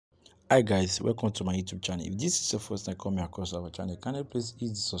Hi guys, welcome to my YouTube channel. If this is your first time coming across our channel, can you please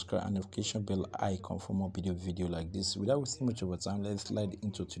hit the subscribe and notification bell icon for more video like this? Without wasting much of our time, let's slide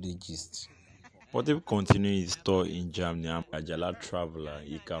into today's gist. Portable continuing his tour in Germany, Ajala traveler,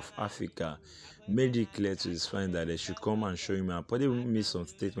 ICAF Africa, made it clear to his fans that they should come and show him. And Portable made some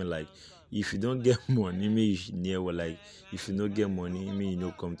statement like, if you don't get money, me you should near, like if you don't get money, me you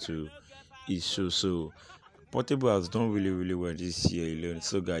know come to his show. So Portable has done really well this year alone.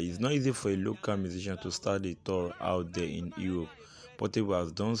 So guys, it's not easy for a local musician to start a tour out there in Europe. Portable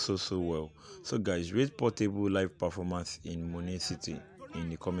has done so well. So guys, rate Portable live performance in Munich City in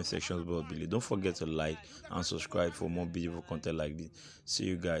the comment sections below. Don't forget to like and subscribe for more beautiful content like this. See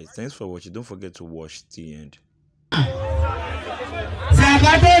you guys. Thanks for watching. Don't forget to watch the end. You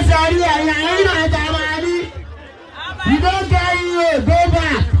don't get you, go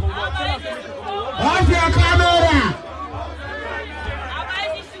back. Off your camera.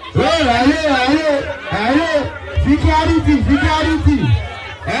 Hello. Security.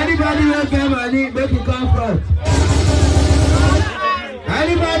 Anybody who get money, make it come front.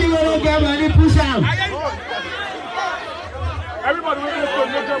 Anybody who don't get money, push out. Everybody will get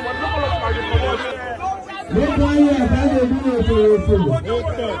money. Look why you are trying to do it.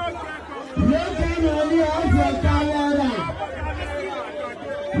 Look at money off your camera.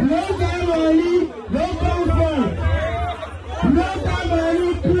 Look at money, no comfort. Look at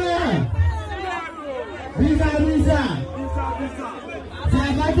money clear. Visa.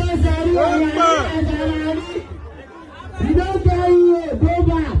 Sakato Sari Oyani. You don't get you, go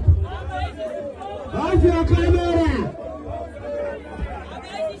back. Off your camera.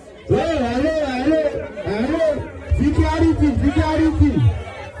 Hello. Security.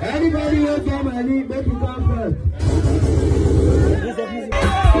 Anybody who get money, make it come first.